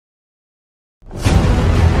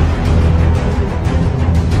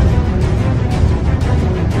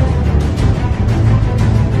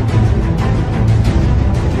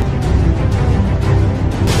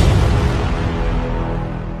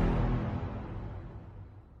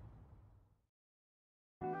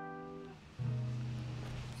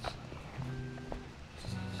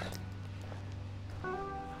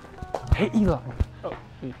Hey, Elon. Oh,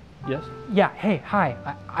 yes? Yeah, hey, hi.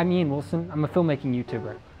 I'm Ian Wilson. I'm a filmmaking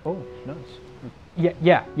YouTuber. Oh, nice.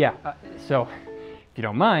 Yeah. So, if you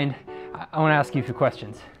don't mind, I want to ask you a few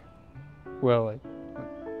questions. Well,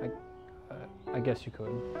 I guess you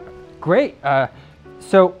could. Great.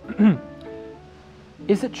 So,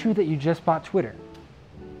 is it true that you just bought Twitter?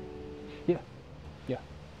 Yeah,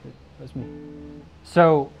 that's me.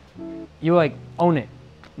 So, you like own it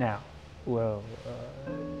now? Well,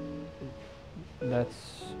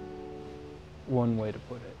 that's one way to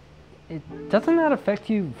put it. Doesn't that affect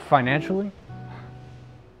you financially?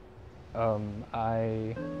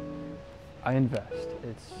 I invest.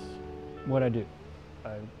 It's what I do.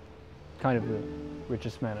 I'm kind of the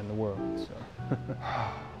richest man in the world, so.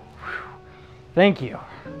 Thank you.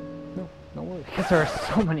 No worries. Because there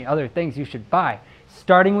are so many other things you should buy,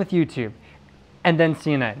 starting with YouTube, and then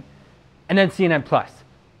CNN, and then CNN Plus.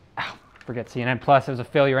 Ow, forget CNN Plus, it was a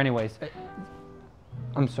failure anyways.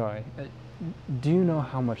 I'm sorry. Do you know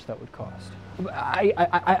how much that would cost?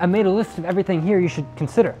 I made a list of everything here you should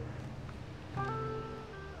consider.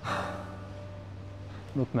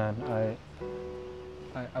 Look, man,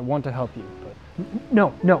 I want to help you, but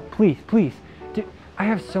No, please. Dude, I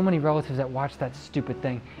have so many relatives that watch that stupid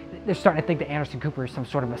thing. They're starting to think that Anderson Cooper is some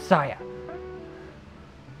sort of messiah.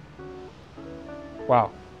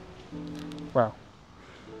 wow.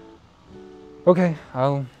 Okay,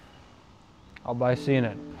 I'll buy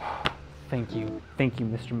CNN. Thank you,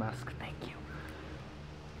 Mr. Musk. Thank you.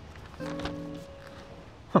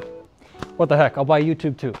 What the heck? I'll buy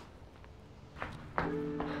YouTube too.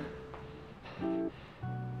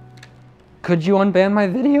 Could you unban my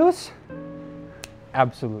videos?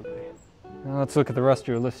 Absolutely. Now let's look at the rest of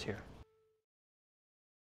your list here.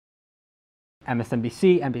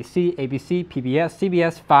 MSNBC, NBC, ABC, PBS,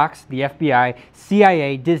 CBS, Fox, the FBI,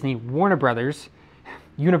 CIA, Disney, Warner Brothers,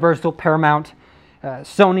 Universal, Paramount,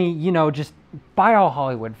 Sony, you know, just buy all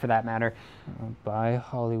Hollywood for that matter. Buy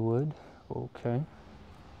Hollywood, okay.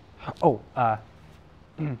 Oh,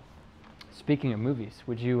 speaking of movies,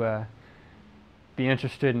 would you be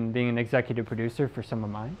interested in being an executive producer for some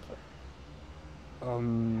of mine?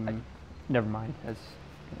 Never mind.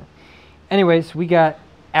 Anyways, we got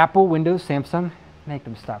Apple, Windows, Samsung. Make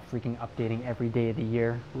them stop freaking updating every day of the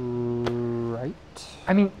year. Right.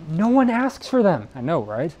 I mean, no one asks for them. I know,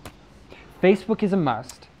 right? Facebook is a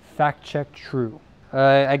must. Fact check true.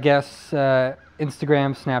 I guess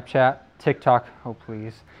Instagram, Snapchat, TikTok, oh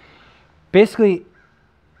please. Basically,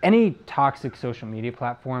 any toxic social media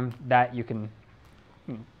platform that you can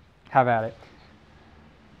have at it.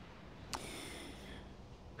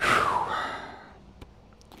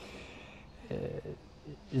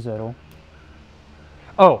 Is that all?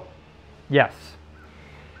 Oh, yes.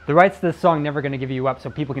 The rights to this song Never Gonna Give You Up so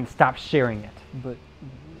people can stop sharing it. But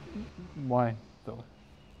why, though?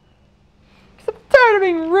 Because I'm tired of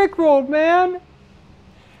being rickrolled, man.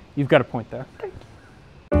 You've got a point there. Thank you.